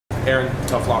Aaron,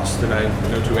 tough loss tonight.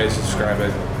 No two ways to describe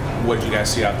it. What did you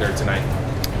guys see out there tonight?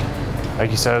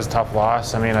 Like you said, it was a tough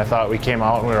loss. I mean, I thought we came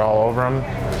out and we were all over them.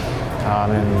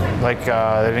 And they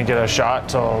didn't get a shot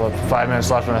till 5 minutes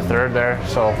left in the third there.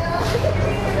 So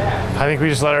I think we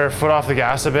just let our foot off the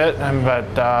gas a bit.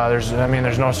 But there's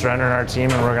no surrender in our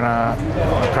team, and we're gonna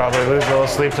probably lose a little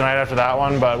sleep tonight after that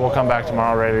one. But we'll come back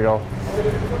tomorrow ready to go.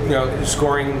 You know,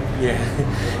 scoring, yeah,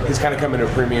 he's kind of coming to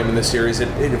a premium in this series.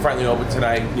 It finally opened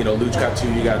tonight. You know, Luch got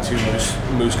 2, you got 2,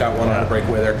 Moose got 1 on a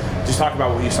breakaway there. Just talk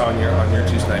about what you saw on your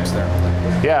 2 snipes there.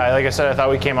 Yeah, like I said, I thought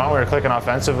we came out, we were clicking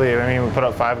offensively. I mean, we put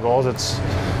up 5 goals. It's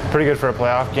pretty good for a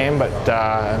playoff game, but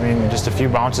I mean, just a few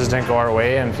bounces didn't go our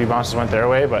way and a few bounces went their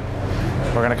way, but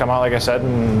we're going to come out, like I said,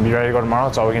 and be ready to go tomorrow.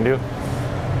 That's all we can do.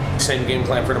 Same game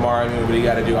plan for tomorrow. I mean, what do you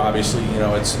got to do? Obviously, you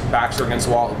know, it's backs are against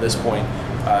the wall at this point.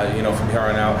 You know, from here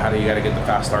on out, how do you got to get the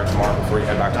fast start tomorrow before you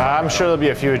head back to I'm sure there'll be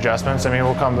a few adjustments. I mean,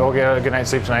 we'll get a good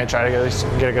night's sleep tonight, try to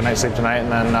get a good night's sleep tonight,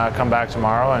 and then come back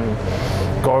tomorrow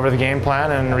and go over the game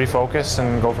plan and refocus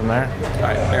and go from there. All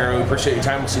right, Aaron, we appreciate your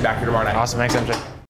time. We'll see you back here tomorrow night. Awesome. Thanks, MJ.